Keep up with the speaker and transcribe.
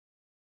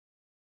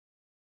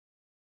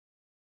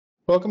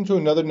Welcome to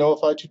another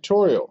Knowify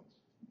tutorial.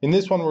 In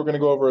this one, we're going to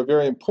go over a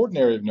very important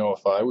area of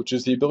Knowify, which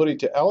is the ability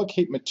to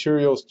allocate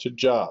materials to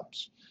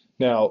jobs.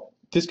 Now,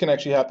 this can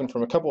actually happen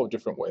from a couple of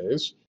different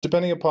ways,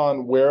 depending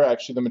upon where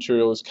actually the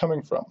material is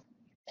coming from.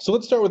 So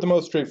let's start with the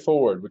most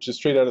straightforward, which is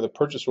straight out of the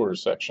purchase order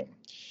section.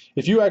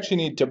 If you actually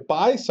need to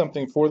buy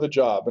something for the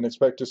job and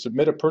expect to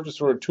submit a purchase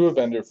order to a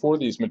vendor for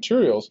these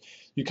materials,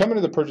 you come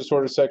into the purchase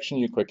order section,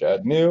 you click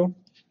Add New,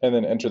 and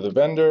then enter the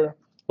vendor,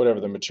 whatever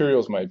the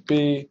materials might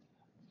be,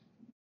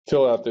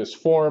 fill out this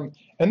form,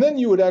 and then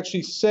you would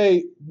actually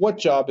say what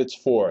job it's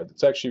for.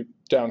 It's actually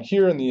down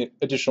here in the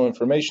additional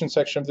information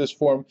section of this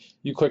form.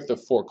 You click the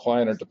for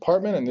client or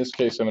department. In this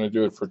case, I'm going to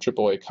do it for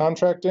AAA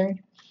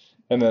contracting,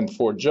 and then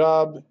for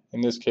job, in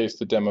this case,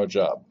 the demo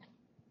job.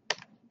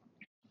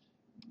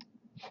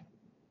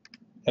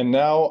 And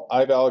now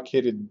I've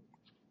allocated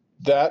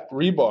that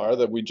rebar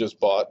that we just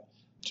bought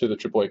to the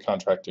AAA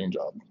contracting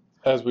job.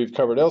 As we've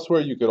covered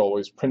elsewhere, you could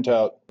always print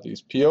out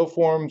these PO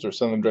forms or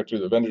send them directly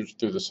to the vendors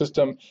through the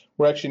system.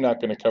 We're actually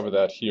not going to cover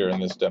that here in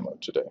this demo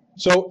today.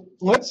 So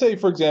let's say,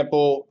 for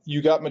example,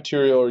 you got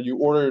material or you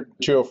ordered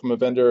material from a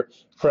vendor,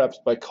 perhaps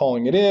by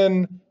calling it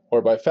in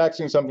or by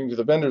faxing something to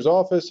the vendor's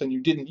office, and you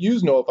didn't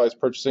use Knowify's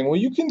purchasing. Well,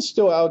 you can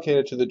still allocate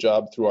it to the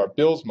job through our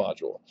bills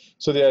module.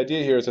 So the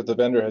idea here is that the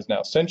vendor has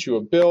now sent you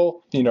a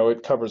bill.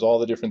 It covers all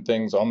the different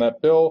things on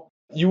that bill.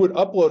 You would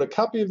upload a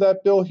copy of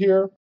that bill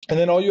here. And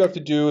then all you have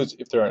to do is,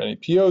 if there aren't any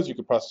POs, you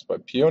could process by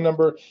PO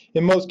number.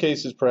 In most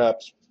cases,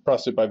 perhaps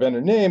process it by vendor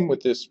name.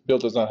 With this bill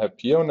does not have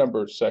PO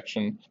number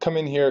section. Come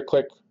in here,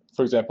 click,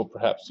 for example,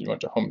 perhaps you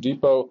went to Home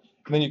Depot,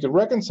 and then you could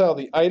reconcile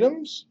the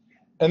items,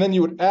 and then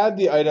you would add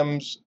the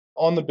items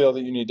on the bill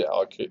that you need to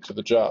allocate to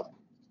the job.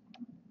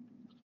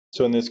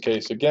 So in this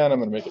case, again, I'm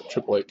going to make it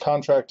AAA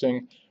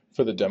contracting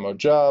for the demo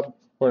job.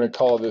 We're going to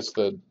call this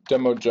the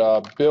demo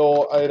job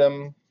bill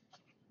item,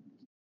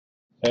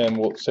 and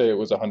we'll say it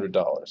was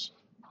 $100.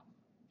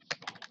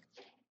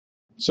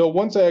 So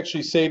once I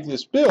actually save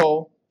this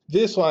bill,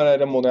 this line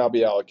item will now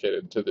be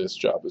allocated to this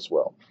job as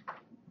well.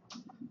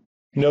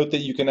 Note that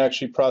you can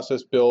actually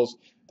process bills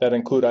that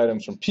include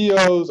items from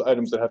POs,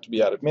 items that have to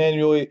be added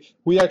manually.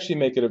 We actually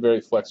make it a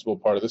very flexible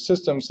part of the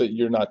system so that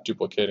you're not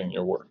duplicating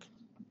your work.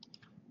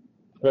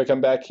 If I come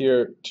back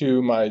here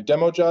to my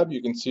demo job,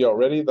 you can see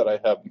already that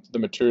I have the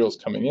materials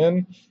coming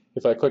in.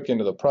 If I click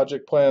into the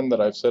project plan that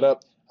I've set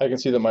up, I can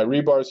see that my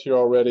rebar is here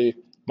already.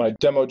 My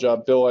demo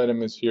job bill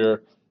item is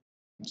here.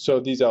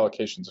 So these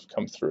allocations have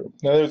come through.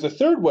 Now there's a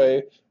third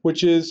way,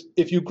 which is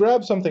if you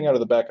grab something out of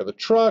the back of the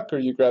truck or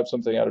you grab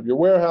something out of your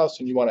warehouse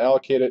and you want to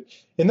allocate it,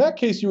 in that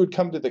case you would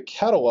come to the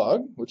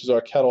catalog, which is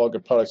our catalog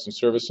of products and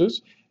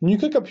services, and you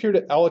click up here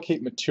to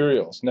allocate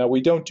materials. Now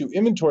we don't do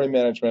inventory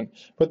management,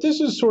 but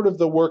this is sort of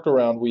the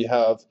workaround we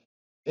have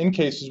in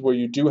cases where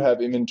you do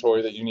have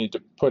inventory that you need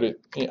to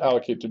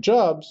allocate to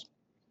jobs,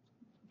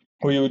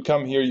 where you would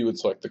come here, you would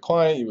select the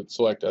client, you would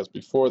select as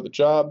before the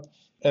job,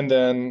 and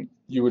then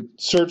you would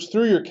search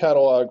through your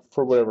catalog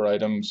for whatever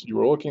items you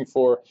were looking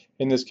for.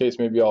 In this case,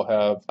 maybe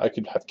I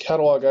could have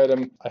catalog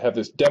item. I have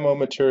this demo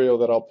material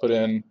that I'll put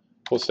in.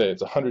 We'll say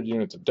it's 100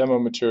 units of demo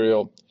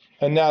material.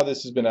 And now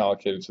this has been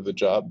allocated to the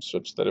job,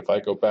 such that if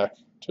I go back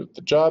to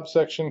the job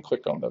section,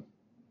 click on the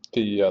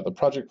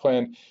project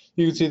plan,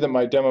 you can see that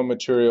my demo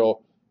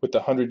material with the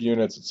 100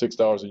 units at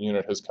 $6 a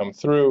unit has come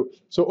through.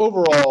 So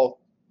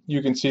overall,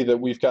 you can see that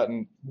we've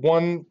gotten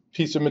one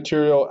piece of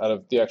material out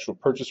of the actual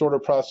purchase order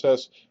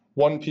process,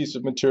 one piece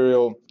of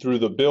material through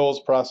the bills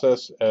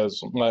process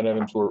as line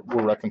items were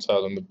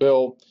reconciled in the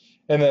bill,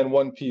 and then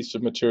one piece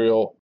of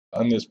material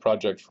on this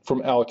project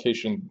from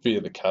allocation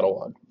via the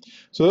catalog.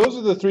 So those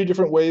are the three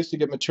different ways to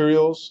get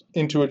materials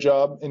into a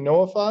job in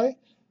Knowify,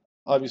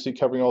 obviously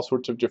covering all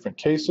sorts of different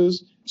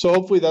cases. So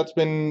hopefully that's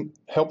been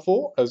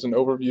helpful as an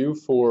overview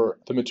for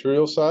the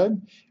material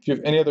side. If you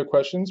have any other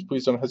questions,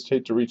 please don't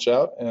hesitate to reach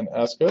out and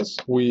ask us.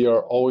 We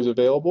are always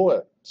available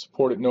at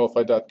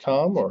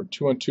support@knowify.com or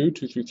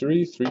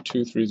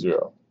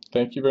 212-233-3230.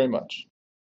 Thank you very much.